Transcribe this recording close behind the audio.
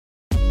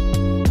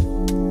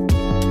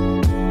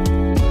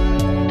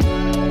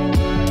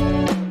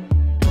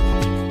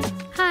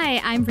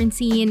I'm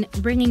Francine,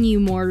 bringing you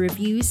more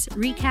reviews,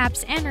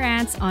 recaps, and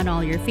rants on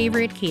all your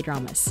favorite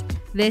K-dramas.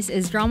 This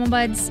is Drama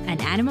Buds,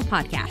 an anime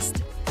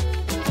podcast.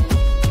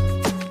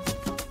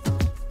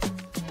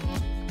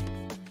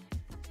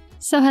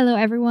 So hello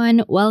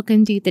everyone,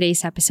 welcome to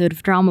today's episode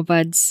of Drama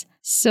Buds.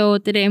 So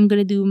today I'm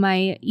gonna do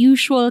my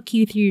usual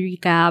Q3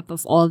 recap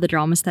of all the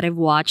dramas that I've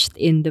watched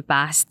in the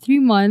past 3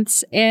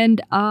 months, and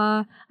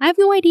I have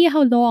no idea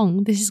how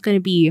long this is gonna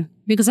be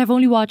because I've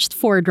only watched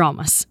 4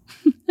 dramas.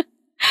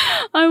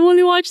 I've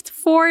only watched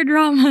 4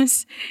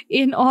 dramas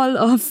in all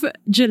of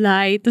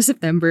July to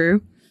September,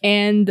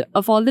 and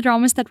of all the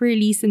dramas that were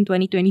released in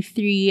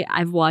 2023,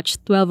 I've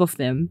watched 12 of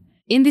them.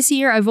 In this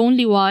year, I've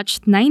only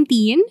watched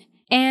 19.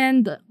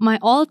 And my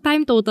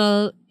all-time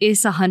total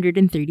is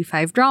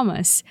 135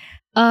 dramas.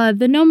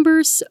 The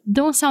numbers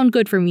don't sound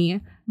good for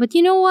me, but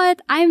you know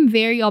what? I'm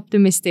very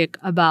optimistic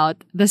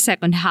about the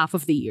second half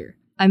of the year.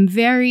 I'm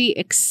very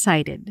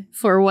excited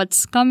for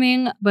what's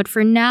coming, but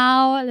for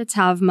now, let's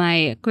have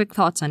my quick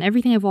thoughts on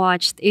everything I've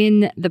watched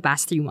in the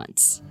past 3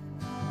 months.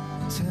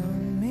 Tell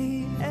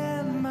me,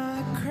 am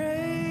I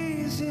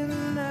crazy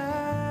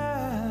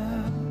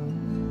now?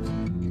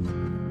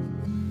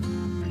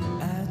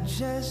 I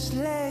just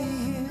lay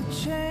here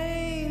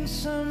chained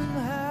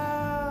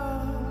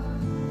somehow.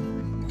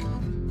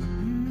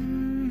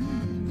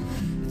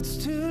 It's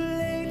too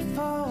late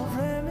for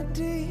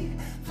remedy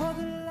for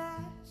the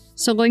last.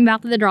 So going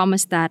back to the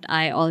dramas that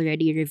I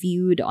already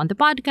reviewed on the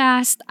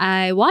podcast,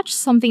 I watched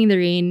Something in the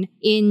Rain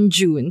in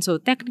June. So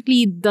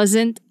technically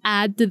doesn't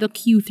add to the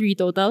Q3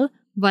 total,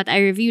 but I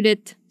reviewed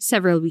it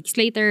several weeks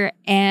later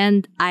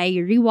and I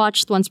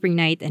rewatched One Spring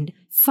Night and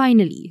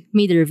finally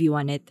made a review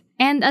on it.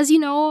 And as you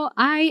know,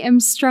 I am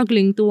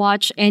struggling to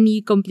watch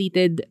any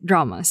completed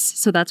dramas.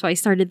 So that's why I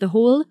started the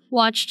whole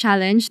watch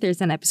challenge.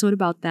 There's an episode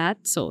about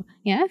that. So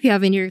yeah, if you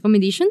have any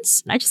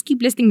recommendations, I just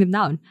keep listing them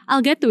down.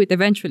 I'll get to it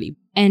eventually.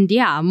 And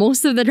yeah,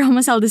 most of the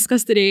dramas I'll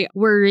discuss today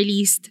were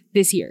released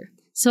this year.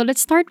 So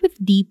let's start with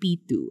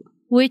DP2,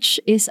 which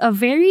is a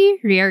very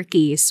rare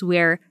case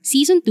where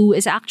Season 2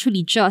 is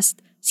actually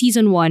just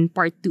Season 1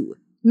 Part 2.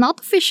 Not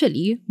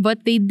officially,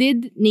 but they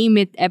did name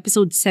it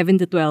Episodes 7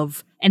 to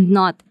 12 and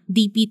not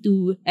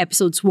DP2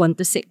 Episodes 1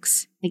 to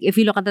 6. Like if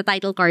you look at the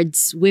title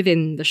cards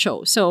within the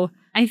show. So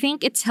I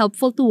think it's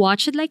helpful to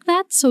watch it like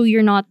that so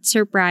you're not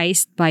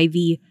surprised by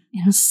the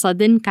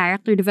sudden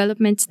character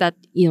developments that,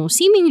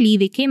 seemingly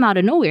they came out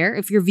of nowhere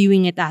if you're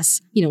viewing it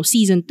as,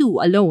 Season 2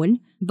 alone.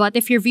 But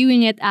if you're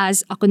viewing it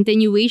as a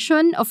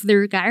continuation of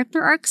their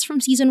character arcs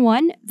from Season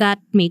 1, that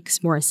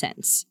makes more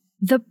sense.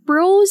 The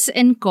pros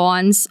and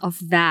cons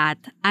of that,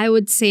 I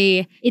would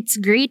say it's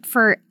great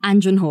for An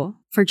Jun-ho,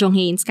 for Jong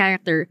Hae-in's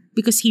character,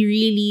 because he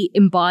really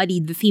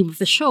embodied the theme of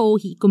the show.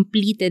 He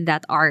completed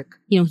that arc.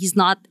 He's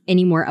not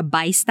anymore a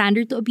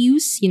bystander to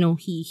abuse.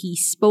 He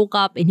spoke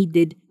up and he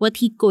did what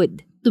he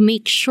could to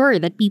make sure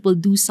that people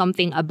do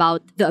something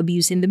about the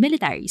abuse in the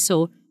military.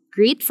 So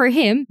great for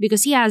him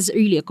because he has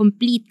really a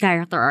complete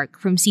character arc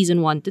from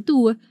Season 1 to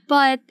 2,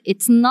 but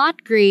it's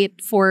not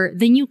great for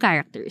the new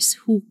characters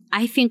who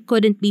I think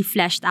couldn't be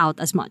fleshed out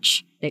as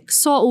much. Like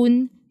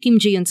So-eun, Kim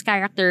Ji-yeon's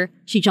character,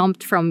 she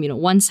jumped from,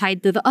 one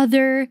side to the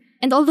other.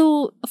 And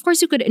although, of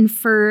course, you could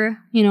infer,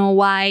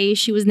 why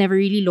she was never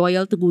really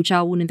loyal to Gu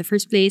Ja-woon in the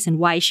first place and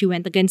why she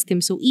went against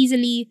him so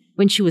easily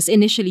when she was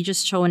initially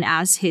just shown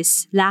as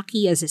his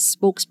lackey, as his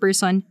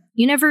spokesperson.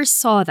 You never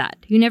saw that.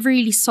 You never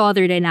really saw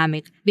their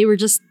dynamic. They were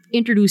just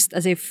introduced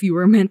as if you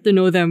were meant to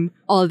know them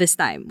all this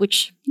time,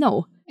 which,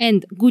 no.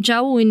 And Gu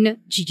Ja-woon,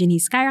 Ji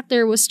Jin-hee's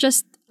character, was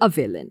just a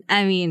villain.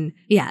 I mean,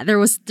 yeah,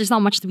 there's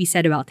not much to be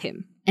said about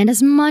him. And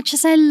as much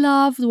as I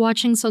loved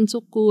watching Son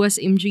Suk-koo as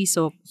Im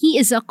Ji-seok, he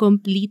is a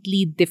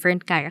completely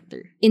different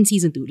character in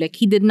Season 2. Like,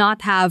 he did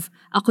not have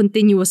a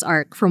continuous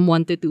arc from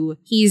 1 to 2.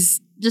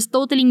 He's just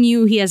totally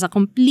new. He has a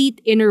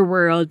complete inner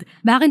world.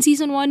 Back in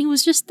Season 1, he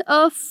was just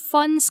a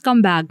fun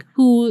scumbag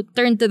who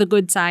turned to the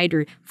good side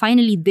or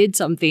finally did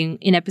something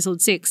in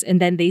Episode 6.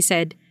 And then they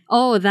said,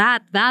 oh,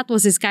 that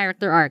was his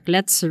character arc.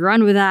 Let's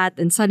run with that.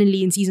 And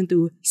suddenly in Season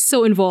 2, he's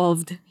so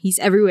involved. He's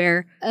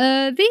everywhere.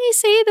 They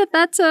say that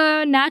that's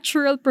a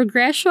natural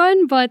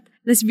progression, but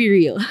let's be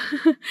real.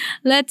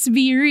 Let's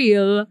be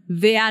real.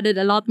 They added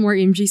a lot more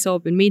Im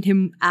Ji-seok and made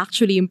him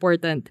actually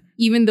important.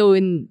 Even though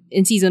in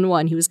Season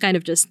 1, he was kind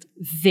of just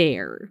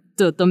there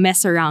to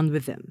mess around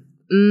with them.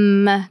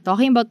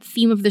 Talking about the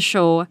theme of the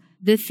show,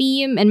 the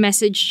theme and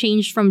message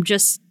changed from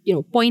just,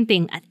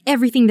 pointing at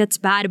everything that's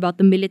bad about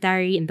the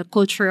military and the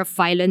culture of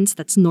violence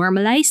that's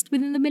normalized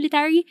within the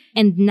military.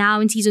 And now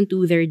in Season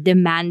 2, they're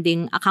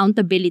demanding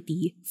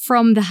accountability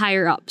from the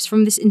higher-ups,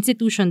 from this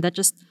institution that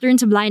just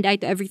turns a blind eye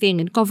to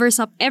everything and covers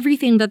up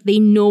everything that they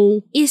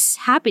know is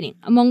happening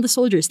among the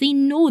soldiers. They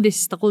know this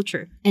is the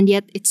culture. And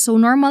yet, it's so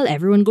normal,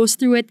 everyone goes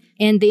through it,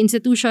 and the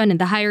institution and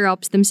the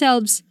higher-ups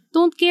themselves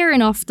don't care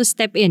enough to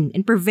step in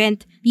and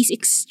prevent these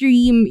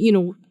extreme,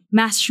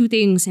 mass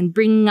shootings and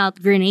bringing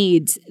out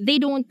grenades, they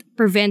don't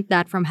prevent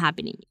that from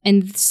happening.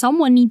 And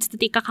someone needs to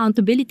take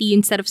accountability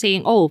instead of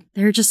saying, oh,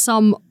 there are just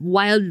some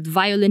wild,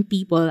 violent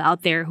people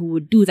out there who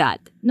would do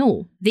that.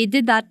 No, they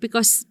did that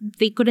because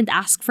they couldn't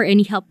ask for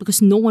any help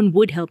because no one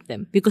would help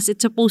them, because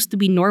it's supposed to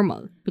be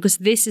normal, because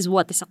this is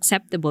what is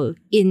acceptable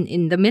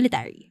in the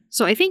military.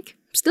 So I think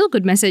still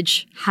good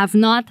message. Have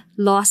not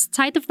lost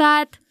sight of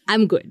that.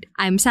 I'm good.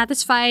 I'm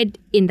satisfied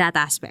in that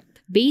aspect.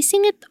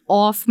 Basing it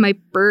off my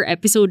per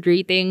episode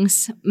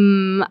ratings,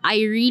 I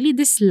really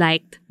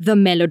disliked the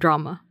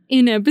melodrama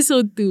in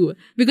episode 2.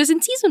 Because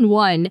in season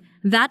 1,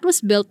 that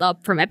was built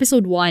up from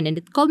episode 1 and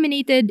it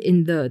culminated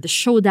in the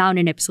showdown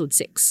in episode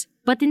 6.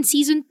 But in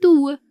season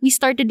 2, we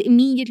started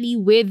immediately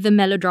with the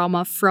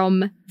melodrama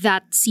from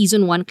that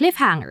season 1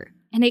 cliffhanger.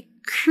 And I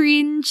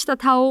cringed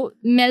at how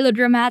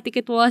melodramatic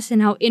it was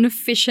and how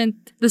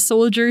inefficient the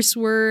soldiers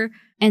were.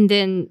 And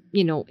then,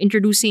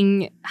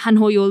 introducing Han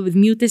Hoyol with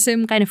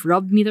mutism kind of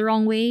rubbed me the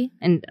wrong way.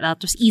 And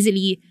that was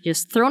easily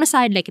just thrown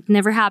aside like it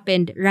never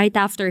happened right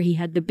after he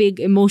had the big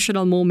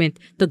emotional moment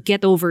to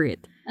get over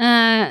it.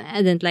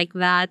 I didn't like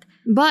that.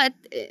 But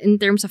in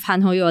terms of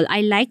Han Hoyol, I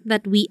liked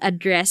that we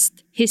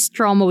addressed his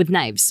trauma with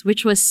knives,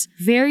 which was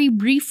very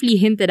briefly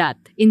hinted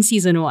at in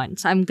season 1.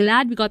 So I'm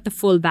glad we got the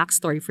full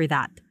backstory for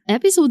that.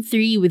 Episode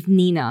 3 with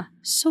Nina,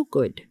 so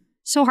good.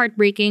 So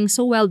heartbreaking,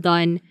 so well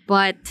done,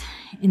 but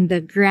in the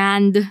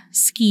grand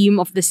scheme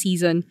of the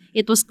season,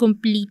 it was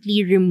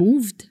completely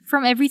removed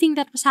from everything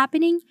that was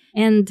happening.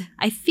 And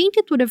I think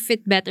it would have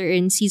fit better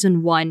in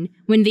season 1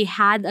 when they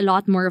had a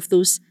lot more of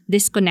those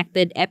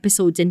disconnected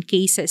episodes and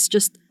cases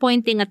just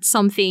pointing at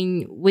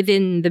something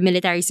within the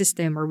military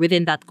system or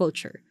within that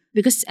culture.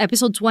 Because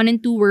episodes 1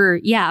 and 2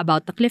 were,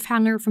 about the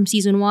cliffhanger from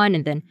season 1,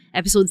 and then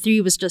episode 3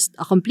 was just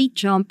a complete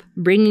jump,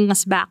 bringing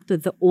us back to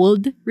the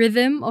old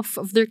rhythm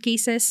of their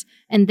cases.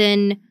 And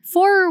then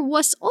 4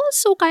 was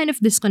also kind of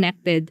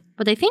disconnected,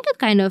 but I think it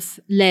kind of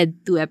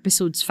led to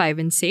episodes 5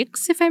 and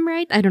 6, if I'm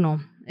right. I don't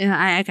know.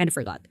 I kind of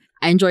forgot.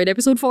 I enjoyed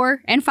episode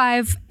 4 and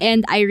 5,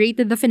 and I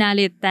rated the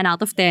finale at 10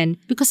 out of 10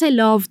 because I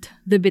loved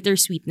the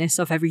bittersweetness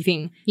of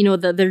everything.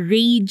 The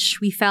rage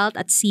we felt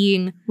at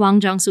seeing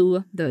Wang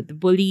Jiangsu, the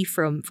bully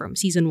from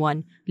season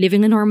 1,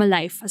 living a normal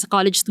life as a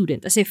college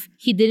student, as if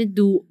he didn't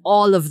do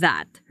all of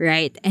that,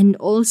 right? And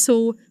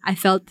also, I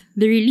felt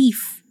the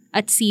relief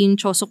at seeing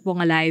Cho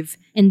Suk-bong alive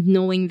and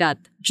knowing that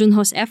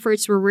Junho's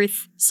efforts were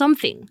worth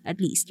something,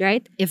 at least,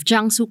 right? If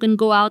Jiangsu can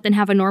go out and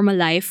have a normal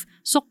life,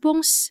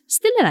 Suk-bong's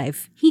still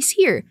alive. He's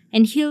here,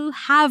 and he'll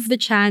have the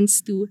chance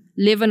to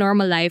live a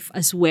normal life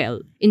as well,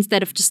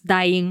 instead of just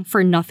dying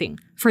for nothing.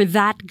 For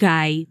that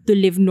guy to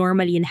live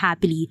normally and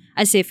happily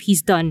as if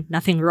he's done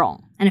nothing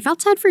wrong. And I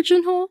felt sad for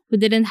Junho, who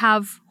didn't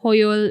have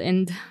Hoyol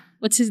and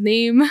what's his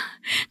name?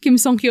 Kim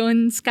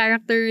Song-hyun's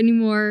character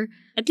anymore.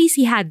 At least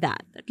he had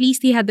that. At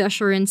least he had the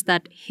assurance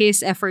that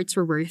his efforts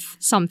were worth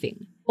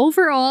something.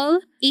 Overall,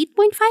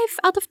 8.5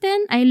 out of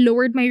 10. I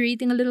lowered my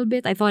rating a little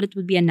bit. I thought it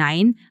would be a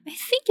 9. I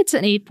think it's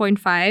an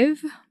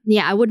 8.5.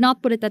 Yeah, I would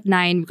not put it at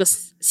 9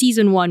 because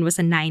season 1 was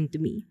a 9 to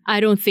me. I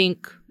don't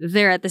think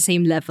they're at the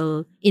same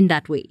level in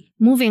that way.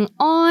 Moving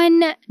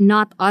on,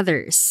 Not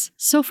Others.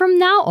 So from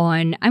now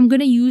on, I'm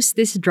gonna use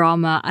this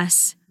drama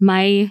as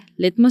my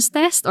litmus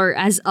test or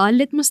as a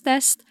litmus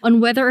test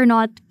on whether or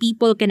not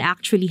people can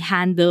actually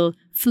handle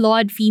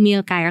flawed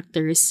female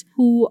characters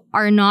who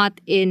are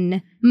not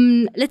in,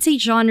 let's say,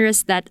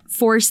 genres that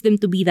force them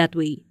to be that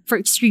way for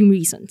extreme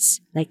reasons.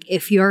 Like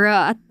if you're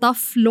a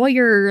tough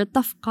lawyer, a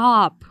tough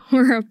cop,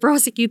 or a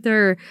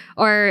prosecutor,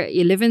 or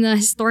you live in a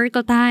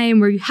historical time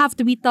where you have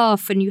to be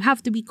tough and you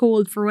have to be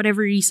cold for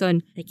whatever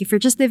reason. Like if you're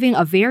just living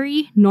a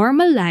very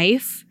normal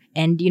life,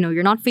 and,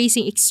 you're not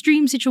facing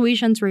extreme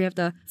situations where you have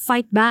to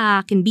fight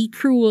back and be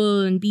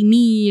cruel and be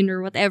mean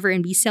or whatever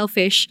and be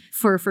selfish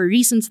for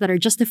reasons that are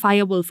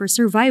justifiable for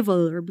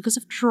survival or because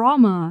of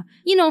trauma.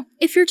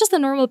 If you're just a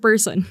normal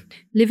person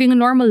living a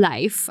normal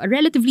life, a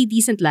relatively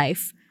decent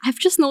life, I've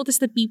just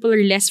noticed that people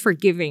are less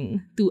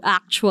forgiving to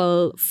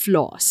actual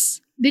flaws.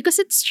 Because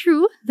it's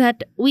true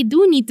that we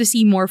do need to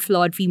see more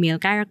flawed female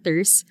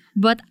characters,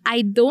 but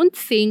I don't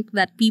think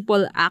that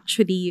people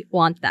actually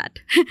want that.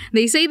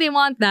 They say they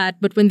want that,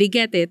 but when they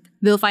get it,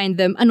 they'll find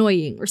them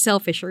annoying or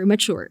selfish or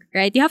immature,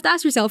 right? You have to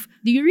ask yourself,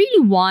 do you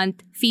really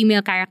want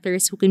female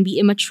characters who can be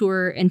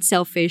immature and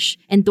selfish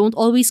and don't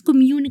always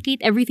communicate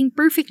everything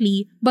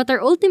perfectly, but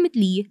are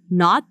ultimately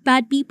not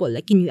bad people?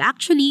 Like, can you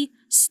actually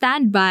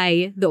stand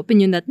by the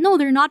opinion that no,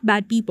 they're not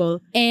bad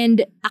people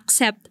and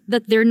accept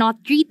that they're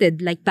not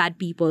treated like bad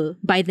people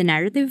by the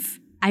narrative?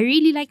 I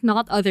really like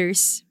Not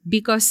Others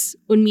because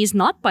Unmi is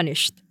not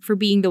punished for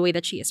being the way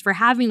that she is, for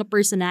having a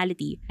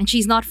personality. And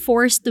she's not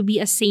forced to be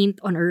a saint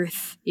on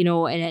earth,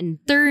 and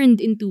turned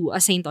into a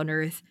saint on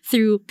earth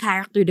through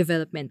character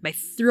development by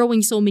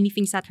throwing so many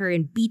things at her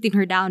and beating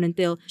her down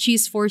until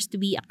she's forced to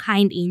be a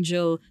kind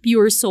angel,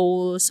 pure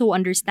soul, so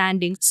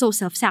understanding, so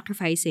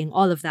self-sacrificing,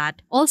 all of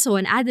that. Also,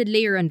 an added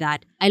layer on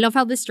that, I love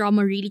how this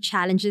drama really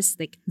challenges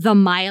like the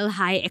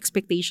mile-high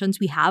expectations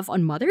we have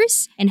on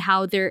mothers and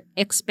how they're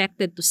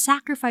expected to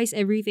sacrifice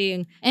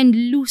everything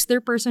and lose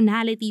their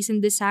personalities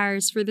and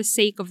desires for the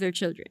sake of their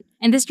children.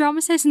 And this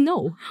drama says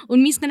no.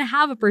 Unmi's gonna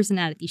have a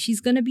personality.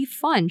 She's gonna be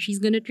fun. She's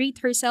gonna treat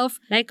herself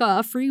like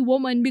a free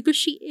woman because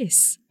she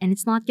is. And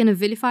it's not gonna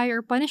vilify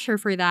or punish her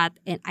for that.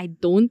 And I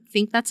don't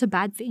think that's a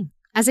bad thing.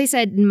 As I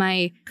said in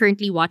my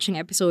currently watching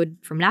episode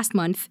from last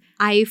month,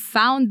 I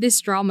found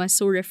this drama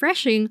so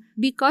refreshing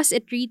because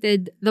it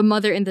treated the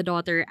mother and the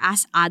daughter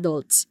as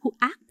adults who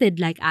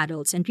acted like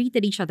adults and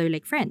treated each other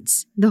like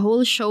friends. The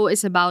whole show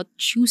is about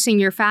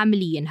choosing your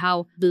family and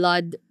how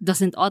blood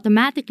doesn't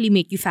automatically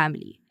make you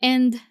family.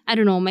 And I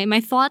don't know, my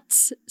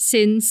thoughts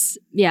since,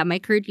 my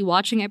currently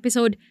watching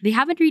episode, they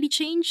haven't really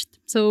changed.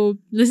 So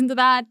listen to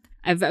that.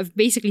 I've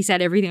basically said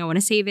everything I want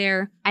to say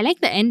there. I like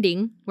the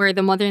ending where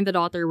the mother and the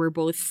daughter were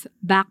both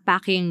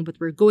backpacking but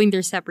were going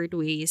their separate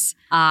ways.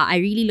 I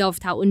really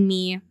loved how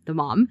Unmi, the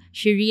mom,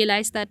 she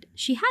realized that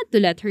she had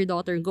to let her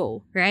daughter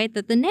go, right?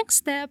 That the next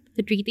step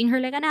to treating her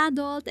like an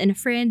adult and a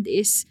friend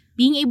is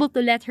being able to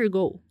let her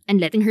go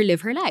and letting her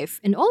live her life.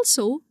 And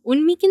also,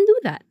 Unmi can do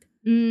that.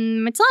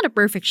 It's not a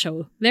perfect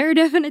show. There are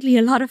definitely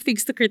a lot of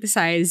things to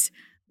criticize.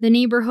 The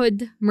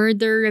neighborhood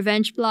murder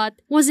revenge plot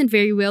wasn't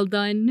very well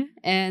done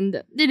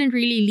and didn't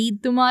really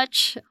lead to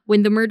much.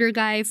 When the murder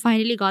guy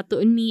finally got to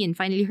Unmi and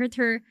finally hurt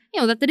her,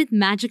 that didn't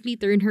magically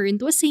turn her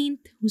into a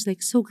saint who's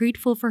like so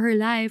grateful for her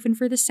life and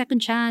for the second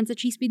chance that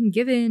she's been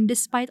given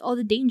despite all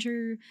the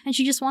danger. And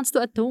she just wants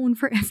to atone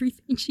for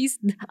everything she's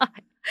done.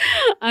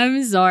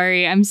 I'm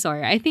sorry.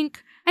 I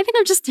think I'm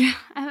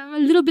a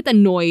little bit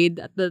annoyed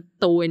at the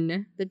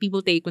tone that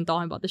people take when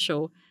talking about the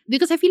show.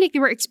 Because I feel like they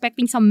were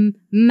expecting some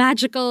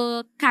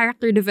magical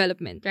character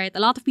development, right? A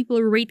lot of people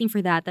were waiting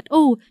for that,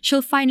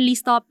 she'll finally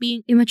stop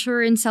being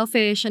immature and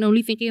selfish and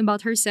only thinking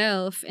about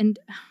herself. And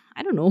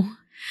I don't know.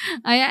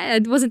 I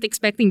wasn't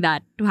expecting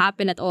that to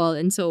happen at all.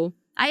 And so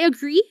I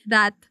agree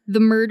that the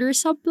murder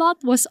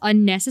subplot was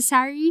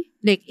unnecessary,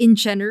 like in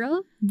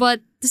general.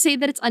 But to say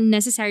that it's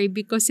unnecessary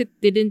because it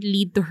didn't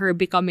lead to her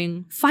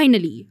becoming,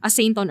 finally, a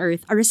saint on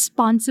earth, a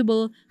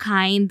responsible,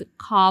 kind,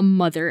 calm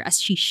mother as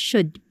she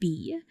should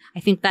be. I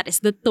think that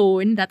is the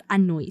tone that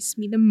annoys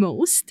me the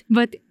most.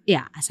 But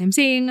yeah, as I'm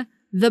saying,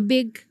 the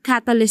big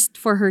catalyst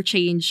for her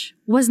change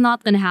was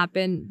not gonna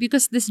happen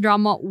because this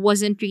drama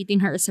wasn't treating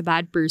her as a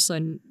bad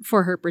person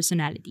for her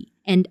personality.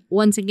 And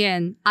once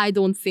again, I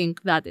don't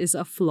think that is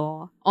a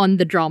flaw on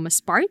the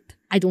drama's part.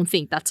 I don't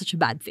think that's such a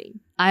bad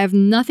thing. I have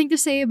nothing to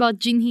say about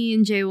Jinhee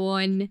and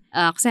Jaewon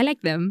because I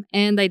like them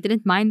and I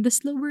didn't mind the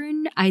slow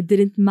burn. I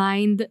didn't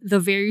mind the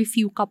very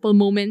few couple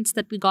moments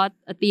that we got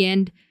at the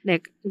end.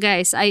 Like,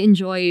 guys, I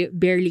enjoy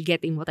barely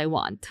getting what I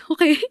want,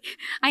 okay?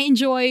 I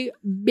enjoy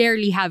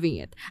barely having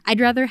it. I'd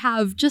rather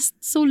have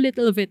just so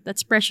little of it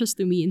that's precious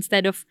to me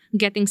instead of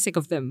getting sick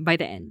of them by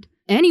the end.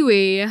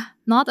 Anyway,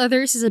 Not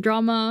Others is a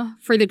drama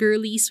for the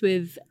girlies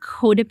with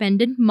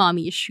codependent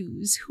mommy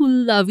issues who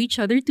love each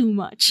other too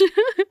much.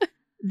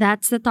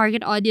 That's the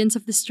target audience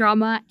of this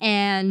drama,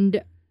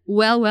 and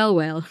well.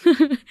 8.5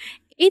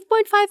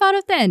 out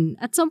of 10.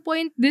 At some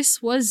point,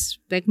 this was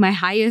like my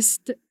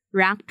highest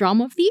ranked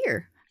drama of the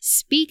year.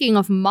 Speaking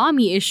of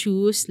mommy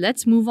issues,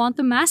 let's move on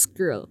to Mask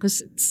Girl,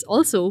 because it's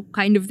also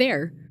kind of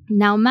there.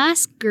 Now,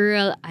 Mask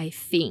Girl, I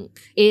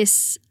think,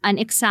 is an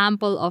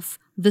example of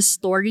the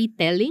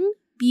storytelling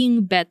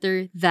being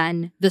better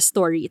than the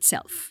story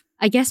itself.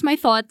 I guess my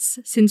thoughts,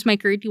 since my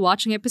currently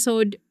watching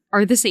episode,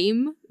 are the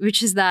same,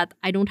 which is that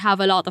I don't have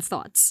a lot of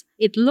thoughts.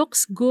 It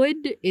looks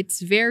good.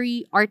 It's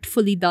very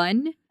artfully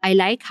done. I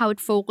like how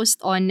it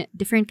focused on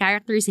different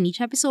characters in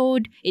each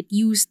episode. It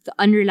used the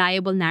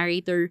unreliable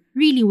narrator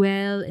really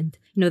well, and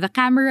the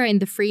camera and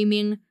the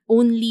framing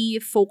only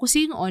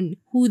focusing on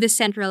who the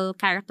central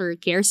character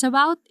cares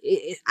about.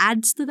 It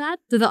adds to that,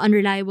 to the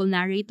unreliable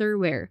narrator,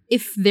 where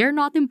if they're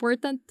not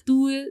important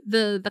to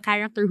the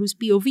character whose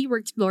POV we're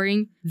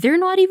exploring, they're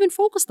not even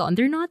focused on.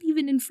 They're not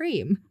even in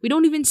frame. We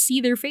don't even see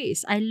their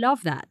face. I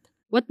love that.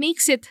 What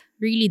makes it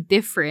really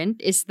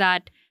different is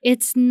that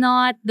it's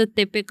not the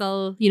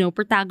typical,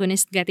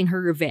 protagonist getting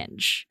her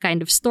revenge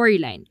kind of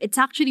storyline. It's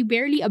actually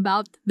barely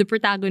about the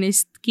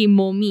protagonist, Kim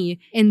Mo-mi,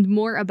 and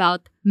more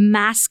about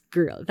Mask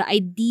Girl, the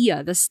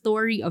idea, the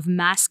story of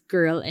Mask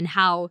Girl, and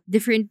how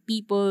different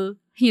people,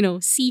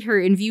 see her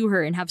and view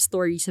her and have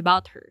stories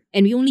about her.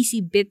 And we only see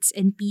bits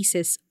and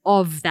pieces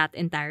of that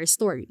entire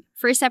story.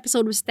 First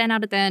episode was 10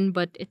 out of 10,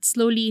 but it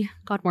slowly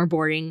got more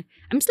boring.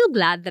 I'm still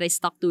glad that I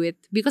stuck to it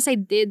because I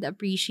did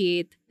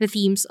appreciate the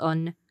themes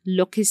on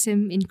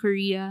lookism in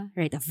Korea,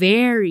 right? A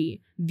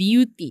very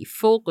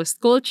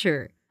beauty-focused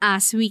culture,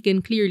 as we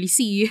can clearly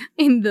see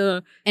in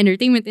the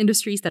entertainment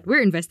industries that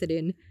we're invested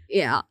in.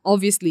 Yeah,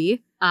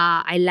 obviously.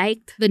 I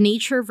liked the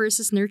nature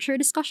versus nurture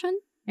discussion,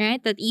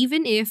 right? That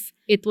even if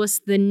it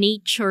was the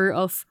nature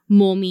of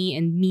Momi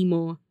and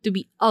Mimo to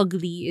be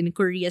ugly in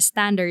Korea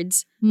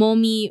standards,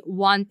 Momi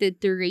wanted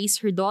to raise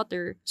her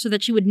daughter so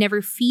that she would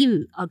never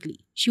feel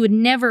ugly. She would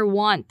never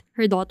want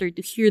her daughter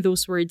to hear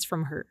those words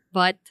from her.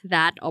 But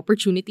that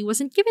opportunity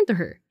wasn't given to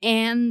her.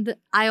 And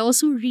I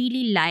also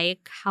really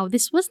like how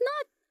this was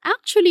not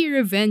actually a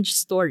revenge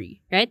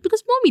story, right?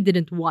 Because Momi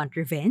didn't want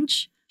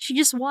revenge. She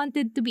just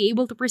wanted to be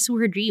able to pursue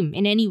her dream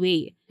in any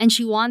way. And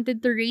she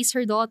wanted to raise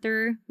her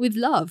daughter with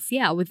love.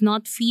 Yeah, with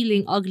not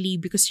feeling ugly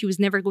because she was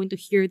never going to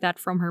hear that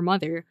from her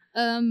mother.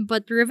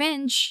 But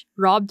revenge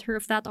robbed her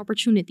of that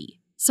opportunity.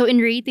 So in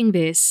rating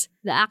this,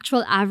 the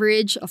actual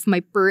average of my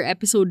per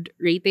episode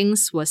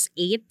ratings was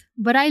 8.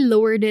 But I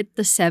lowered it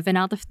to 7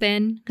 out of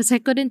 10 because I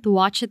couldn't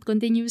watch it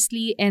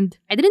continuously and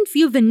I didn't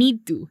feel the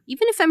need to.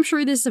 Even if I'm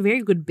sure this is a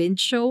very good binge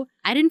show,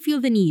 I didn't feel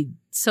the need.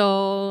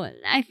 So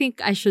I think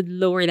I should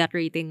lower that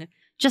rating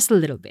just a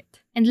little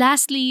bit. And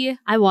lastly,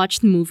 I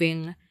watched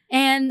Moving.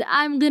 And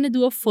I'm gonna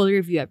do a full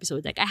review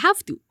episode. Like, I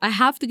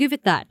have to give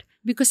it that.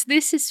 Because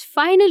this is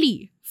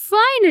finally,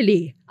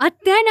 a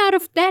 10 out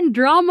of 10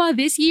 drama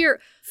this year.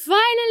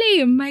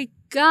 Finally! My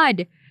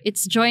God!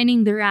 It's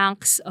joining the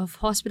ranks of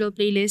Hospital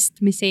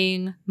Playlist,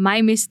 Missing,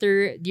 My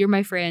Mister, Dear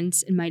My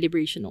Friends, and My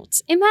Liberation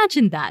Notes.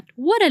 Imagine that.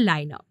 What a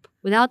lineup.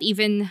 Without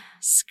even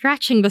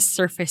scratching the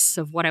surface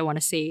of what I want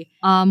to say,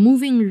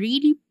 Moving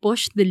really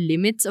pushed the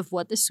limits of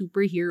what a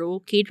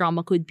superhero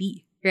K-drama could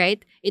be,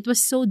 right? It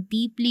was so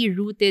deeply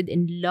rooted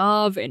in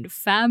love and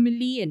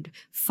family and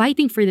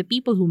fighting for the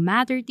people who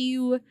matter to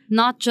you,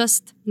 not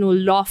just,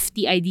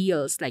 lofty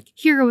ideals like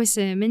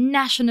heroism and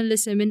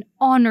nationalism and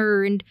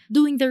honor and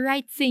doing the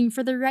right thing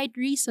for the right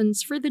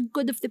reasons for the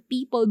good of the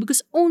people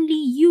because only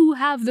you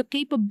have the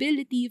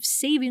capability of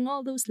saving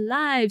all those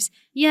lives,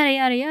 yada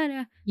yada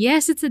yada.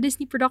 Yes, it's a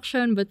Disney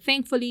production, but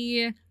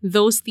thankfully,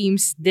 those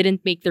themes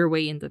didn't make their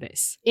way into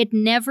this. It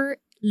never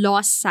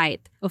lost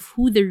sight of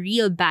who the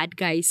real bad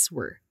guys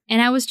were.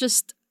 And I was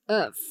just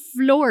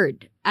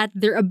floored at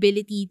their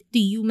ability to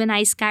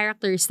humanize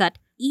characters that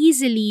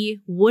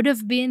easily would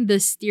have been the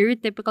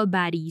stereotypical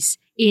baddies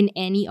in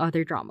any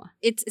other drama.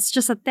 It's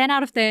just a 10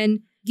 out of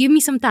 10. Give me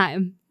some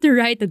time to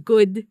write a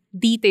good,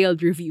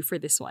 detailed review for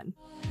this one.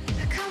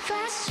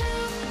 Confess to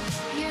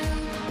you,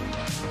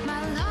 my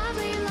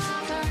lovely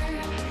lover,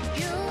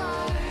 you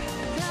are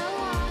the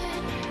one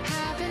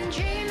I've been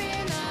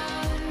dreaming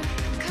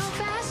of.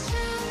 Confess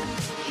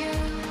to you,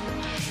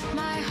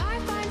 my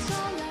heart finds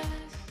solace.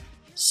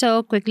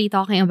 So, quickly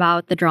talking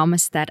about the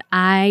dramas that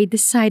I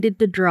decided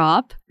to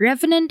drop.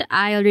 Revenant,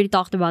 I already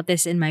talked about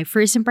this in my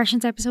first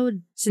impressions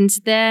episode. Since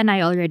then,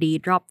 I already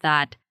dropped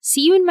that.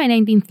 See You in My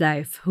 19th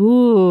Life.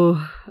 Ooh.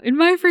 In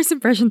my first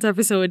impressions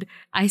episode,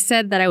 I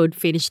said that I would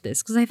finish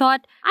this because I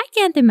thought, I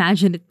can't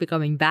imagine it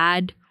becoming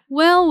bad.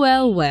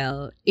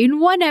 Well. In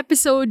one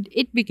episode,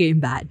 it became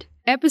bad.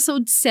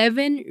 Episode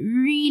 7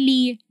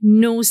 really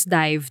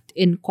nosedived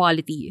in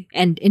quality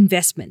and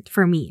investment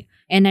for me.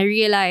 And I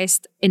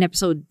realized in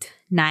episode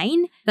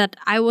 9 that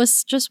I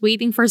was just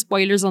waiting for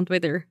spoilers on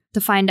Twitter to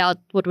find out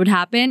what would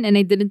happen. And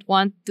I didn't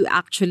want to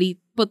actually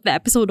put the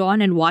episode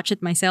on and watch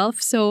it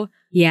myself. So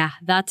yeah,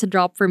 that's a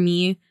drop for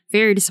me.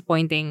 Very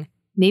disappointing.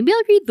 Maybe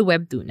I'll read the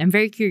webtoon. I'm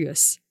very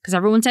curious. Because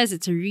everyone says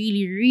it's a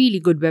really,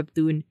 really good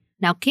webtoon.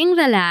 Now, King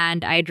the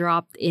Land, I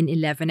dropped in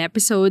 11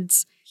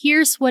 episodes.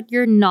 Here's what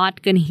you're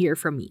not gonna hear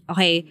from me,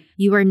 okay?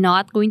 You are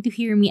not going to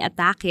hear me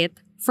attack it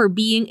for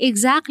being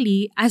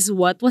exactly as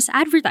what was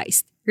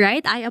advertised,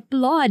 right? I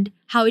applaud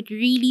how it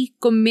really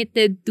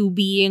committed to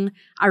being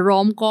a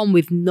rom-com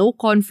with no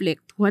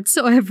conflict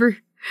whatsoever.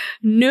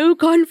 No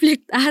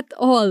conflict at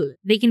all.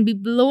 They can be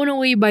blown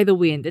away by the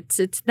wind.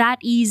 It's that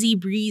easy,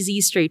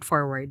 breezy,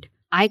 straightforward.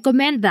 I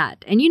commend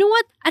that. And you know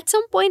what? At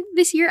some point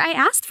this year, I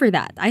asked for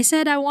that. I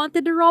said I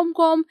wanted a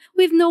rom-com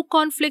with no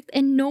conflict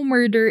and no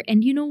murder.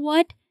 And you know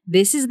what?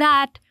 This is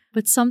that.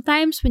 But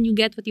sometimes when you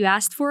get what you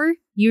asked for,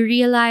 you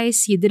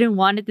realize you didn't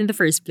want it in the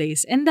first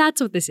place. And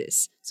that's what this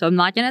is. So I'm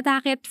not gonna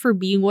attack it for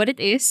being what it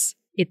is.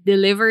 It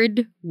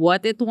delivered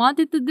what it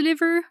wanted to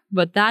deliver,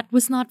 but that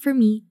was not for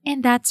me,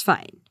 and that's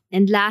fine.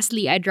 And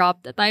lastly, I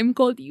dropped A Time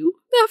Called You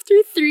after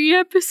 3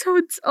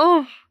 episodes.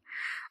 Oh,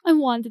 I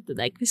wanted to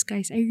like this,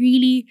 guys. I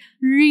really,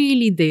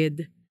 really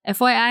did.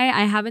 FYI,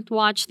 I haven't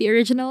watched the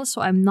original,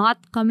 so I'm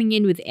not coming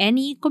in with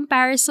any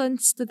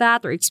comparisons to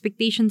that or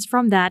expectations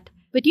from that.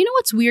 But you know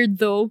what's weird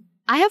though?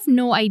 I have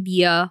no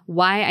idea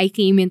why I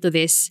came into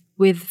this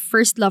with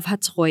First Love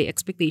Hatsukoi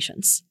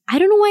expectations. I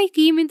don't know why I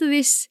came into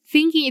this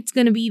thinking it's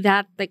gonna be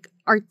that like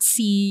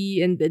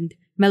artsy and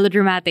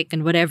melodramatic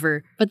and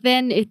whatever. But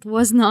then it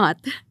was not.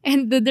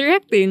 And the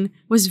directing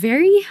was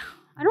very,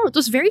 it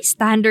was very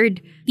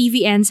standard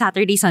TVN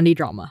Saturday Sunday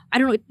drama. I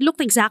don't know, it looked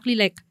exactly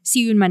like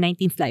See You in My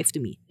 19th Life to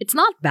me. It's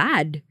not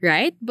bad,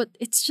 right? But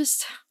it's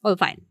just, well,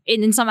 fine.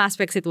 In some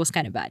aspects, it was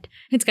kind of bad.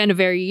 It's kind of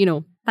very,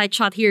 tight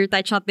shot here,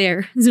 tight shot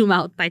there, zoom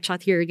out, tight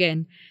shot here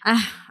again.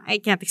 I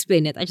can't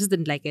explain it. I just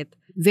didn't like it.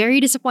 Very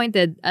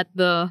disappointed at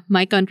the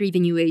My Country, the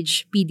New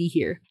Age PD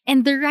here.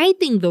 And the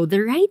writing though,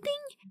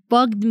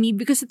 bugged me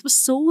because it was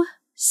so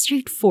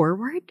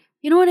straightforward.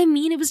 You know what I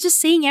mean? It was just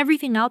saying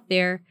everything out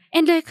there.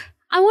 And like,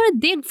 I want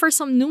to dig for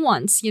some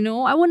nuance, you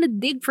know? I want to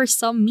dig for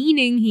some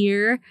meaning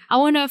here. I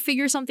want to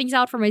figure some things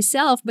out for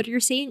myself, but you're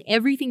saying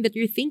everything that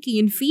you're thinking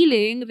and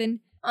feeling, then,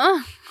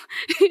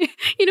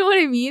 you know what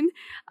I mean?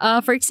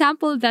 For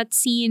example, that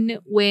scene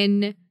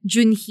when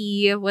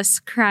Junhee was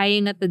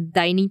crying at the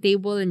dining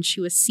table and she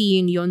was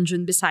seeing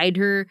Yeonjun beside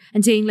her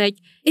and saying like,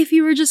 if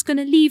you were just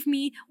gonna leave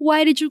me,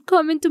 why did you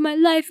come into my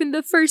life in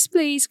the first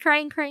place?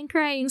 Crying, crying,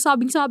 crying,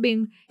 sobbing,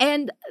 sobbing.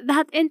 And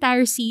that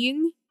entire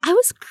scene, I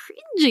was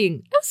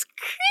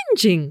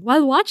cringing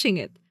while watching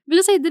it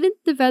because I didn't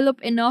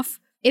develop enough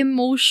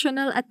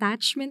emotional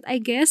attachment, I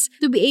guess,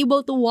 to be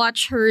able to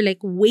watch her like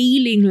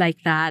wailing like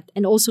that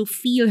and also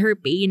feel her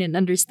pain and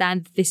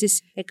understand that this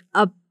is like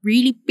a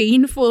really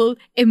painful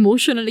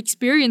emotional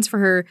experience for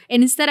her.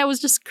 And instead I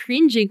was just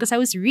cringing because I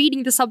was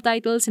reading the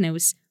subtitles and I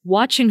was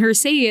watching her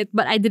say it,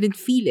 but I didn't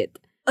feel it.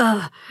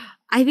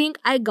 I think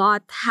I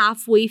got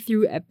halfway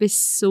through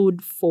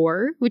episode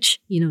 4,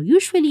 which, you know,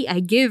 usually I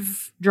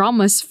give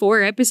dramas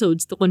 4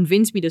 episodes to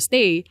convince me to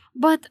stay,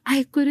 but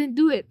I couldn't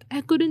do it.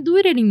 I couldn't do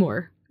it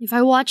anymore. If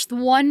I watched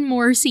one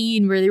more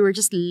scene where they were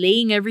just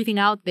laying everything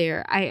out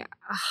there, I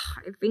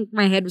think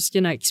my head was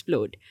gonna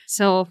explode.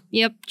 So,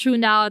 yep,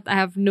 tuned out. I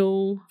have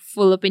no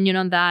full opinion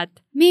on that.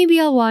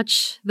 Maybe I'll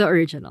watch the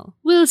original.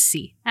 We'll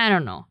see. I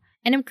don't know.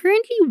 And I'm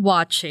currently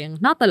watching,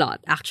 not a lot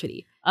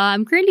actually.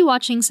 I'm currently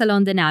watching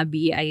Salon de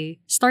Nabi. I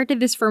started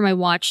this for my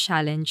watch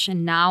challenge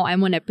and now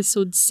I'm on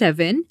episode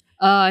 7.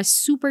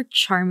 Super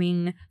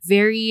charming,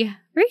 very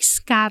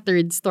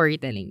scattered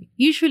storytelling.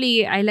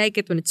 Usually, I like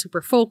it when it's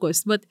super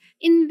focused, but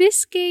in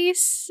this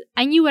case,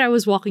 I knew what I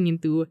was walking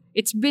into.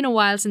 It's been a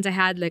while since I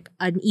had like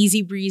an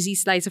easy breezy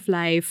slice of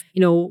life,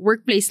 you know,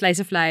 workplace slice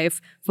of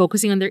life,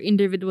 focusing on their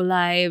individual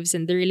lives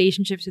and their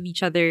relationships with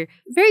each other.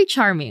 Very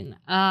charming.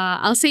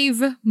 I'll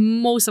save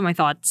most of my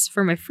thoughts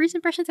for my first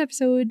impressions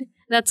episode.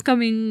 That's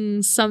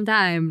coming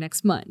sometime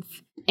next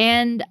month.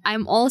 And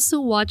I'm also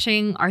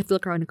watching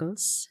Arthdal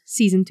Chronicles,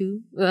 Season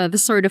 2, The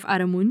Sword of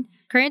Aramun.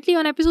 Currently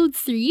on episode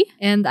 3,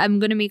 and I'm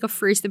gonna make a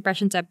first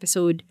impressions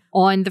episode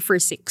on the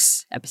first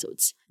 6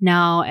 episodes.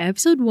 Now,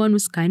 episode 1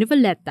 was kind of a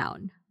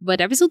letdown,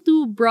 but episode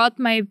 2 brought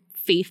my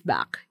faith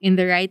back in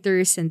the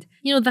writers and,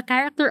 you know, the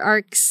character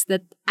arcs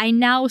that I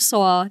now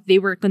saw they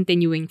were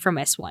continuing from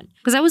S1.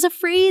 Because I was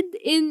afraid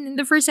in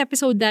the first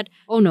episode that,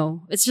 oh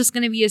no, it's just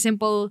gonna be a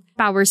simple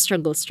power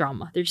struggles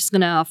drama. They're just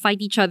gonna fight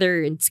each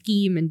other and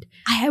scheme, and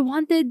I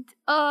wanted,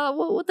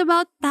 what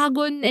about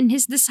Tagon and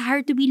his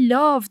desire to be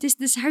loved, his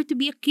desire to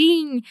be a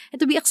king and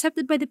to be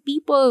accepted by the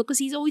people because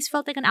he's always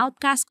felt like an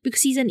outcast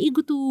because he's an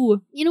igutu.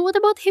 You know, what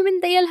about him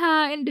and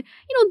Daelha? And,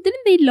 you know,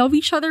 didn't they love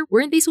each other?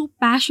 Weren't they so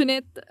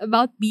passionate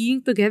about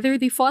being together?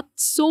 They fought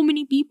so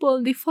many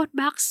people. They fought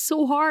back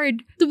so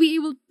hard to be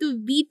able to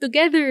be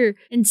together.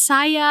 And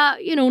Saya,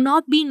 you know,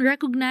 not being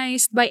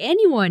recognized by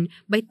anyone.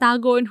 By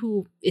Tagon,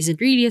 who isn't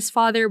really his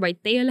father. By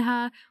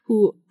Daelha,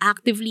 who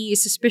actively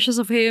is suspicious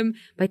of him.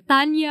 By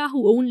Tanya,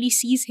 who only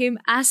sees him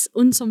as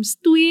Unsom's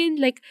twin.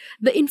 Like,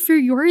 the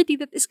inferiority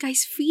that this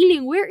guy's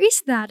feeling. Where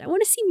is that? I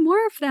want to see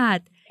more of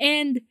that.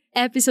 And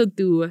episode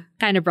 2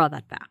 kind of brought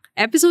that back.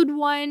 Episode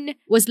 1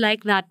 was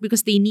like that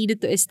because they needed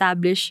to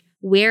establish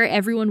where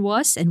everyone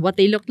was and what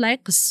they looked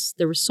like because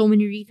there were so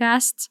many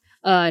recasts.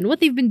 And what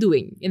they've been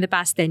doing in the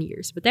past 10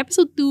 years. But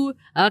episode 2,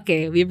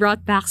 okay, we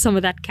brought back some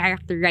of that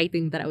character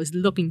writing that I was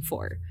looking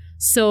for.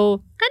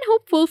 So, kind of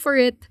hopeful for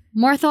it.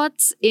 More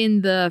thoughts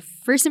in the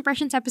first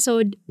impressions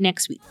episode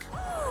next week.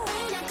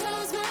 When I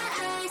close my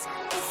eyes,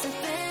 it's a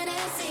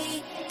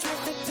fantasy.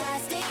 Just a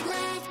plastic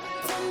life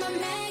from a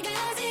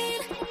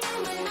magazine.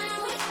 And when I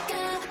wake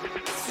up,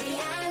 it's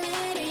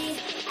reality.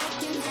 I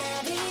can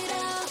have it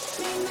all.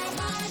 Make my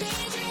body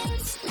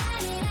dreams.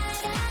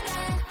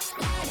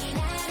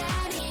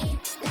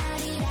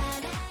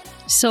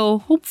 So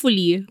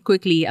hopefully,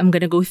 quickly, I'm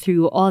gonna go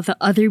through all the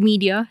other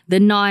media, the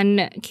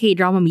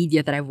non-K-drama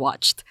media that I've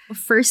watched.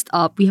 First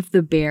up, we have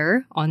The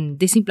Bear on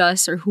Disney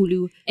Plus or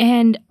Hulu.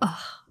 And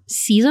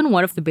season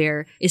 1 of The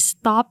Bear is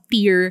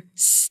top-tier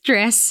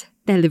stress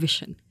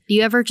television. Do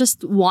you ever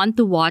just want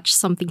to watch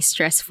something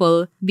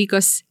stressful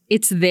because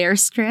it's their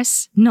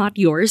stress, not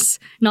yours,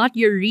 not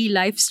your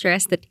real-life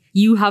stress that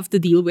you have to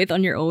deal with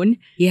on your own?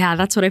 Yeah,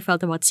 that's what I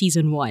felt about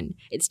season 1.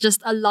 It's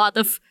just a lot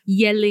of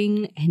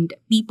yelling and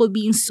people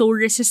being so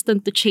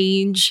resistant to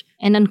change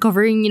and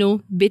uncovering, you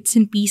know, bits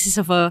and pieces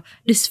of a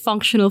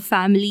dysfunctional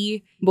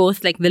family,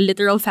 both like the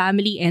literal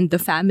family and the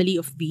family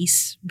of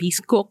these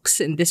cooks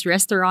in this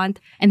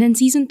restaurant. And then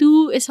season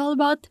 2 is all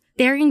about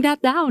tearing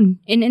that down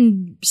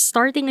and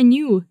starting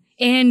anew.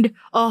 And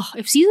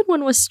if season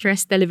 1 was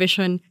stress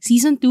television,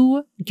 season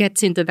 2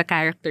 gets into the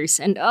characters.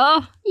 And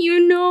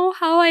you know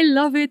how I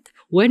love it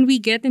when we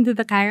get into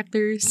the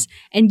characters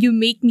and you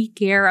make me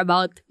care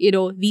about, you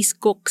know, these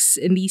cooks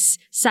and these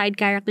side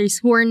characters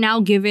who are now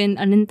given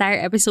an entire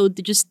episode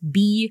to just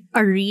be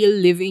a real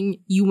living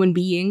human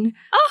being.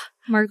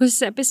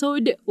 Marcos'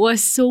 episode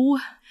was so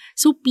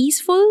so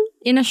peaceful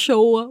in a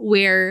show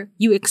where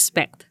you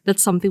expect that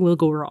something will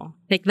go wrong.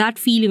 Like that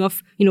feeling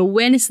of,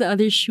 when is the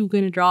other shoe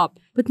gonna drop?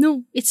 But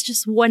no, it's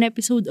just one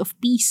episode of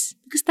peace.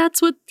 Because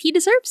that's what he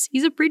deserves.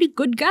 He's a pretty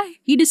good guy.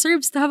 He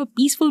deserves to have a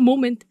peaceful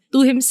moment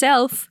to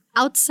himself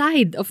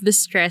outside of the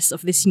stress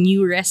of this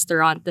new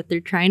restaurant that they're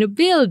trying to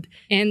build.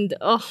 And,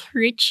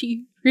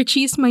 Richie.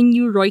 Richie is my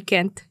new Roy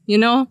Kent,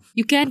 You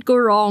can't go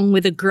wrong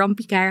with a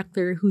grumpy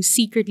character who's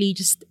secretly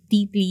just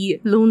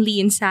deeply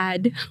lonely and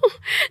sad.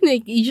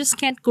 Like, you just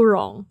can't go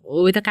wrong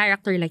with a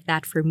character like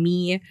that for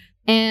me.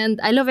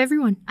 And I love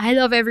everyone. I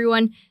love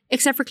everyone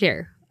except for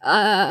Claire.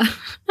 I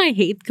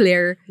hate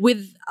Claire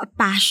with a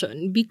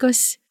passion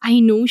because I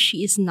know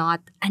she is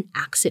not an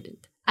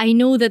accident. I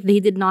know that they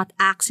did not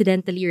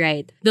accidentally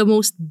write the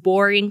most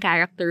boring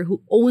character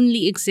who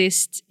only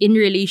exists in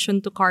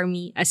relation to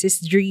Carmi as his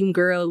dream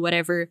girl,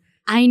 whatever.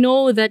 I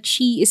know that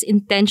she is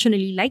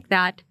intentionally like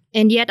that,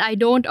 and yet I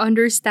don't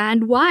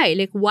understand why.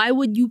 Like, why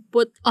would you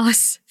put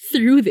us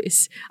through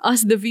this?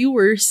 Us, the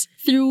viewers,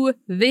 through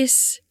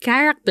this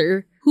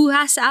character who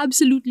has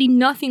absolutely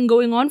nothing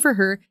going on for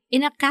her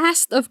in a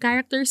cast of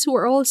characters who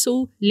are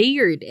also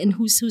layered and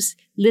whose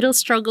little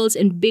struggles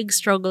and big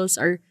struggles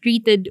are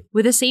treated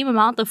with the same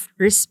amount of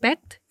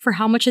respect for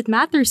how much it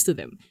matters to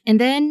them. And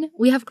then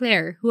we have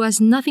Claire, who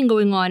has nothing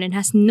going on and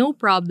has no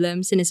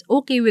problems and is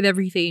okay with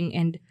everything.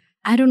 And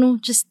I don't know,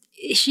 just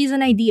she's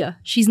an idea.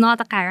 She's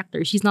not a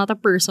character. She's not a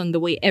person the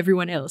way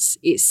everyone else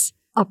is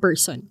a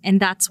person. And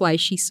that's why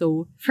she's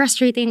so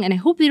frustrating. And I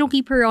hope they don't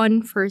keep her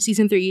on for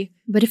season 3.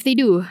 But if they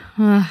do,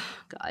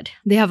 God,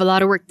 they have a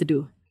lot of work to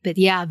do. But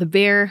yeah, The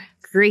Bear,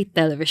 great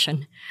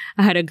television.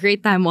 I had a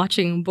great time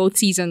watching both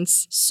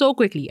seasons so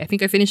quickly. I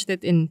think I finished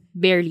it in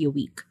barely a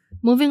week.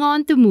 Moving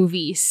on to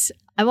movies.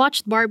 I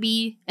watched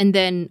Barbie and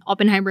then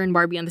Oppenheimer and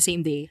Barbie on the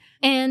same day.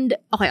 And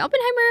okay,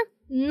 Oppenheimer,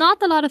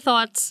 not a lot of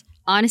thoughts.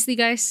 Honestly,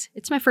 guys,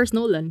 it's my first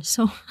Nolan.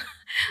 So,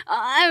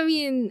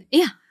 I'm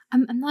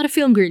not a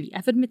film girly.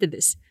 I've admitted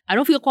this. I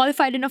don't feel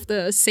qualified enough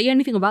to say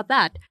anything about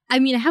that. I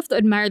have to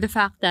admire the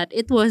fact that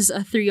it was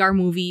a 3-hour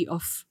movie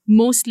of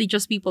mostly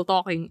just people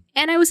talking,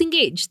 and I was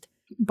engaged.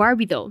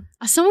 Barbie, though,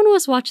 as someone who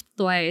has watched it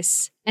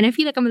twice, and I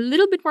feel like I'm a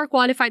little bit more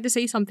qualified to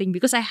say something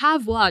because I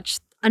have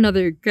watched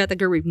another Greta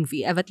Gerwig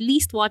movie. I've at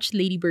least watched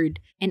Lady Bird,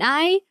 and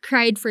I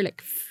cried for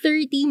like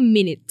 30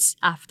 minutes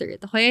after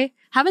it, okay?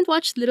 Haven't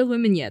watched Little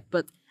Women yet,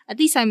 but at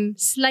least I'm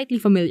slightly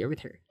familiar with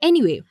her.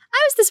 Anyway, I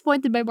was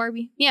disappointed by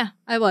Barbie. Yeah,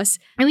 I was.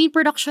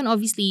 Production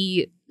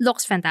obviously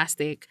looks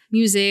fantastic.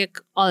 Music,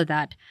 all of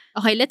that.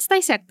 Okay, let's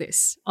dissect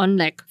this on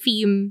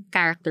theme,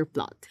 character,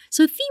 plot.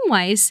 So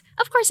theme-wise,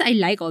 of course, I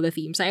like all the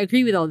themes. I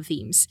agree with all the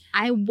themes.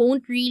 I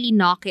won't really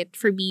knock it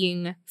for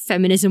being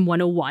Feminism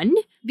 101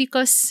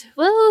 because,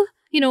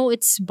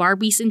 it's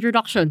Barbie's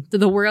introduction to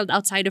the world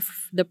outside of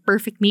the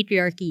perfect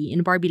matriarchy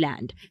in Barbie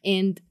land.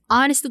 And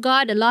honest to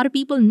God, a lot of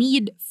people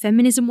need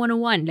Feminism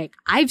 101.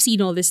 I've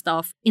seen all this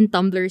stuff in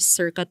Tumblr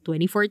circa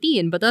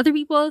 2014, but other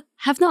people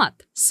have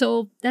not.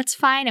 So that's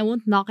fine. I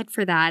won't knock it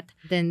for that.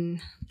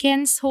 Then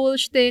Ken's whole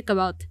shtick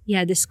about,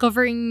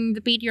 discovering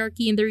the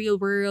patriarchy in the real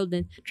world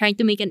and trying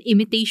to make an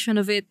imitation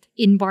of it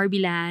in Barbie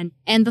land.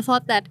 And the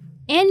thought that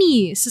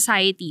any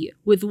society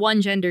with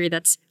one gender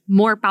that's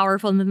more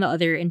powerful than the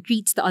other and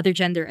treats the other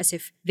gender as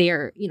if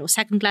they're,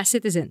 second-class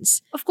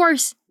citizens. Of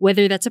course,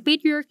 whether that's a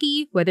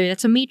patriarchy, whether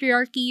that's a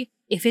matriarchy,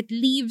 if it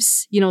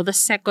leaves, the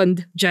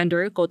second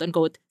gender,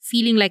 quote-unquote,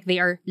 feeling like they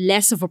are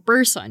less of a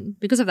person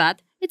because of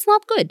that, it's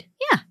not good.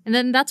 Yeah. And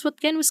then that's what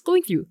Ken was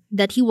going through.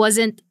 That he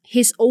wasn't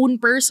his own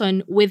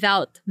person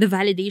without the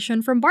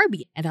validation from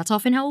Barbie. And that's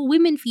often how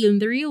women feel in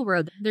the real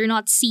world. They're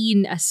not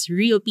seen as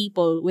real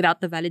people without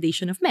the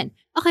validation of men.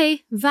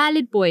 Okay,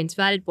 valid points,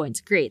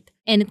 great.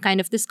 And it kind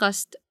of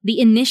discussed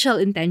the initial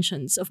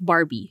intentions of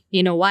Barbie.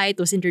 Why it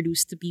was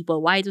introduced to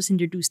people, why it was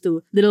introduced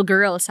to little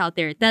girls out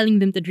there, telling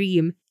them to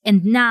dream.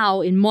 And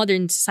now, in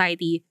modern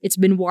society, it's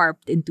been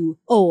warped into,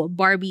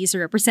 Barbie is a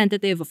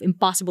representative of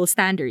impossible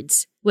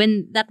standards.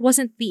 When that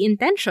wasn't the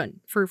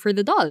intention for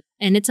the doll.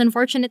 And it's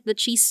unfortunate that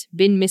she's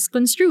been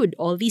misconstrued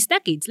all these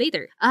decades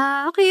later.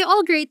 Okay,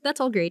 all great. That's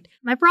all great.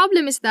 My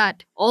problem is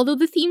that, although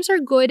the themes are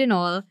good and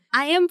all,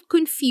 I am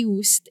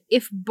confused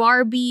if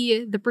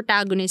Barbie, the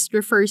protagonist,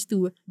 refers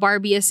to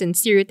Barbie as in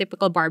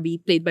stereotypical Barbie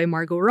played by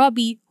Margot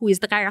Robbie, who is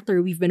the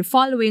character we've been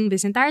following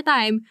this entire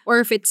time, or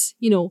if it's,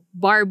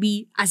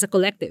 Barbie as a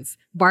collective,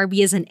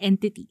 Barbie as an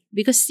entity.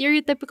 Because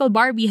stereotypical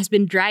Barbie has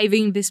been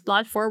driving this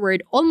plot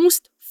forward,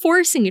 almost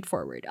forcing it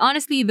forward.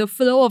 Honestly, the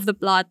flow of the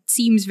plot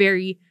seems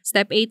very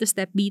step A to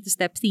step B to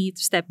step C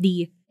to step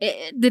D.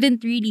 It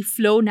didn't really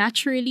flow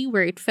naturally,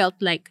 where it felt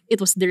like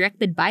it was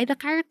directed by the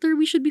character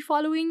we should be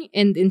following,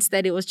 and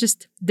instead it was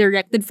just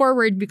directed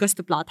forward because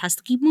the plot has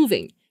to keep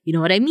moving. You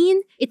know what I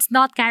mean? It's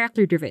not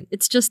character driven.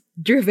 It's just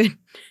driven.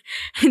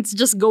 It's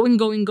just going.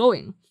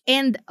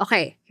 And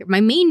okay,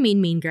 my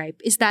main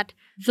gripe is that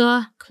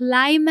the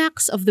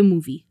climax of the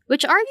movie,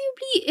 which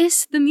arguably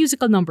is the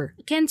musical number,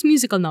 Ken's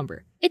musical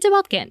number, it's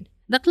about Ken.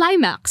 the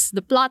climax,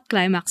 the plot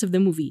climax of the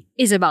movie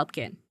is about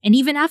Ken. And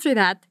even after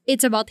that,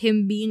 it's about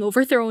him being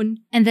overthrown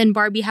and then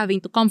Barbie having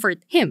to comfort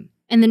him.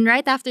 And then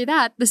right after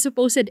that, the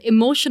supposed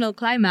emotional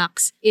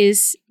climax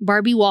is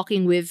Barbie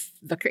walking with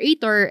the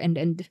creator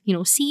and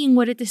seeing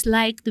what it is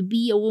like to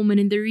be a woman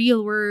in the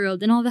real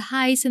world and all the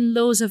highs and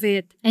lows of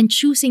it and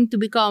choosing to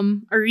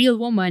become a real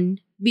woman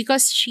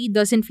because she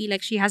doesn't feel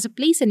like she has a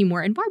place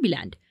anymore in Barbie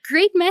Land.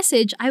 Great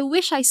message. I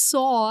wish I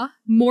saw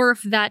more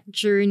of that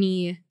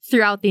journey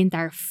throughout the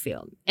entire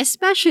film,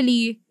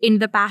 especially in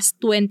the past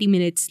 20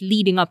 minutes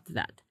leading up to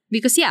that.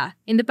 Because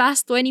in the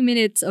past 20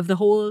 minutes of the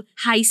whole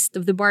heist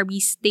of the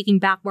Barbies taking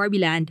back Barbie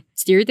Land,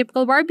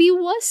 stereotypical Barbie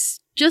was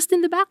just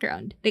in the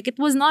background. Like, it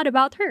was not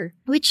about her,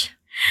 which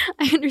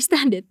I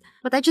understand it.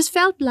 But I just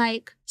felt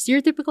like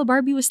stereotypical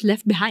Barbie was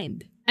left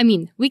behind. I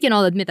mean, we can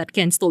all admit that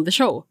Ken stole the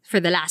show for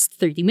the last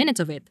 30 minutes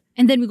of it.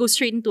 And then we go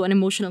straight into an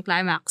emotional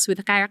climax with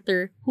a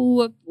character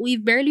who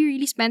we've barely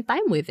really spent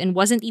time with and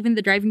wasn't even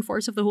the driving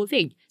force of the whole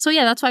thing. So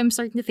that's why I'm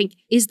starting to think,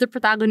 is the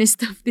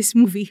protagonist of this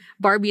movie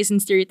Barbie as in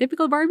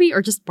stereotypical Barbie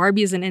or just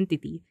Barbie as an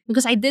entity?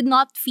 Because I did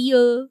not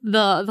feel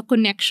the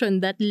connection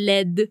that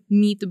led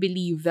me to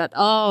believe that,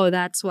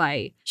 that's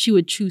why she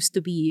would choose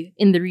to be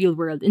in the real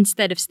world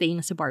instead of staying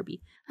as a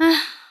Barbie.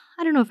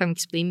 I don't know if I'm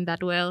explaining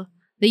that well.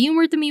 The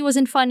humor to me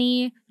wasn't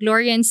funny.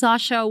 Gloria and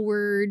Sasha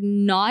were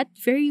not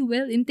very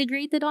well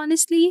integrated,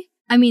 honestly.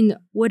 I mean,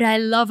 would I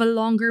love a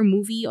longer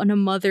movie on a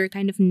mother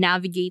kind of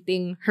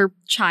navigating her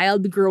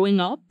child growing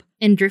up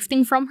and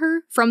drifting from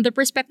her, from the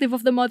perspective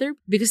of the mother,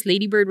 because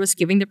Lady Bird was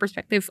giving the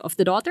perspective of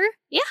the daughter?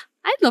 Yeah,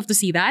 I'd love to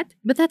see that.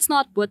 But that's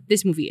not what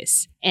this movie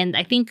is. And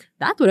I think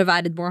that would have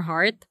added more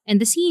heart.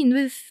 And the scene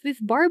with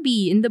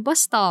Barbie in the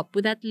bus stop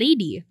with that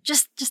lady,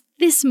 just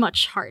this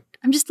much heart.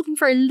 I'm just looking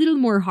for a little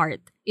more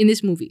heart in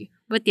this movie.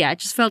 But it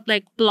just felt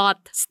like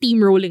plot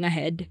steamrolling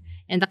ahead.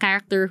 And the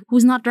character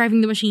who's not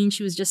driving the machine,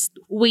 she was just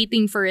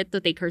waiting for it to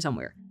take her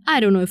somewhere. I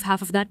don't know if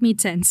half of that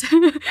made sense.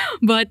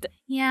 But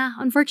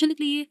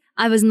unfortunately,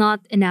 I was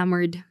not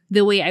enamored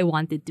the way I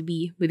wanted to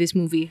be with this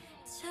movie.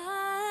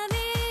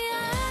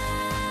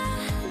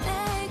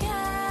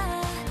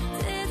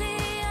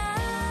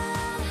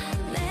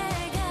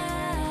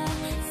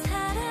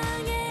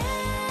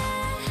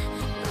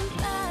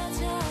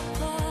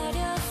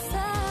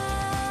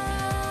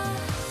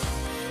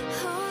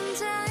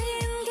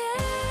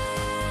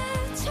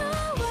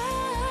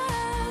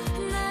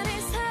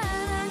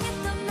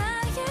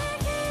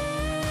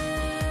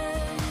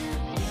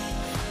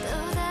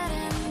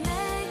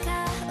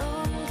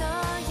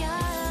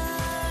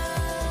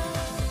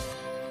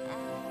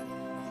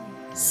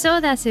 So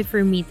that's it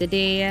for me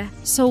today.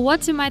 So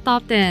what's in my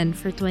top 10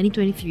 for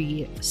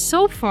 2023?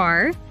 So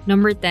far,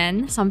 number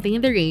 10, Something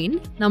in the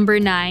Rain. Number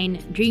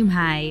 9, Dream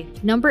High.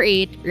 Number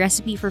 8,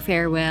 Recipe for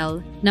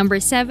Farewell. Number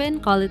 7,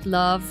 Call It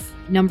Love.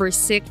 Number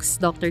 6,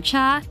 Dr.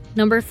 Cha.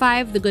 Number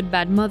 5, The Good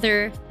Bad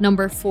Mother.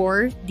 Number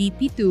 4,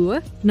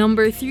 DP2.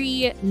 Number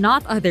 3,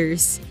 Not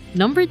Others.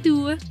 Number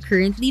 2,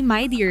 Currently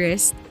My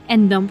Dearest.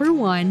 And number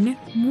 1,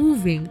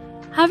 Moving.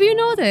 Have you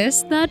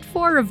noticed that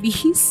 4 of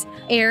these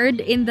aired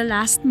in the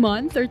last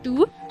month or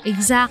 2?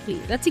 Exactly.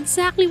 That's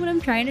exactly what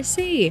I'm trying to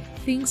say.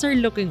 Things are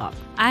looking up.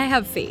 I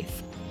have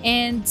faith.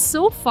 And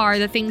so far,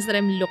 the things that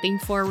I'm looking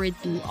forward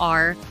to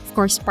are, of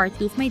course, part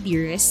 2 of My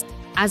Dearest.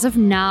 As of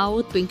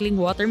now, Twinkling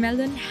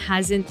Watermelon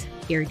hasn't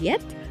aired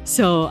yet.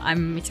 So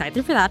I'm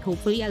excited for that.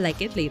 Hopefully, I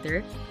like it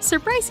later.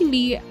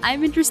 Surprisingly,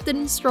 I'm interested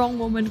in Strong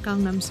Woman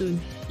Kang Namsoon.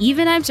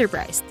 Even I'm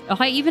surprised.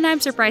 Okay, even I'm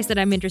surprised that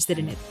I'm interested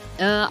in it.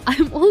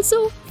 I'm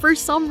also, for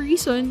some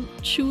reason,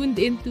 tuned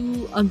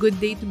into A Good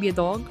Day to Be a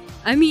Dog.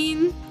 I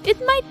mean,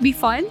 it might be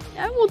fun.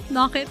 I won't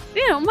knock it.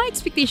 My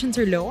expectations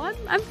are low.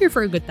 I'm here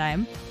for a good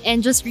time.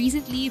 And just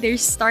recently, they're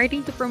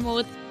starting to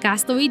promote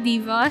Castaway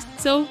Divas.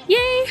 So,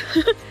 yay!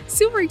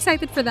 Super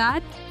excited for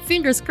that.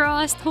 Fingers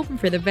crossed, hoping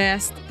for the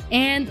best.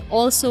 And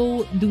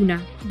also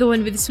Duna, the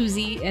one with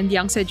Suzy and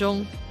Yang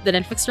Sejong, the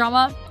Netflix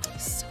drama.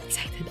 So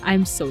excited.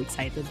 I'm so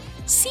excited.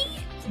 See?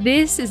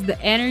 This is the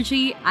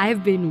energy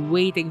I've been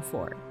waiting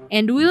for.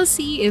 And we'll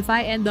see if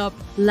I end up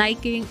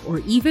liking or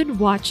even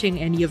watching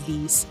any of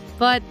these.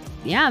 But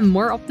I'm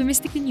more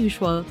optimistic than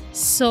usual.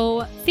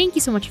 So thank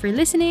you so much for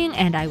listening,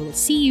 and I will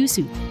see you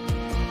soon.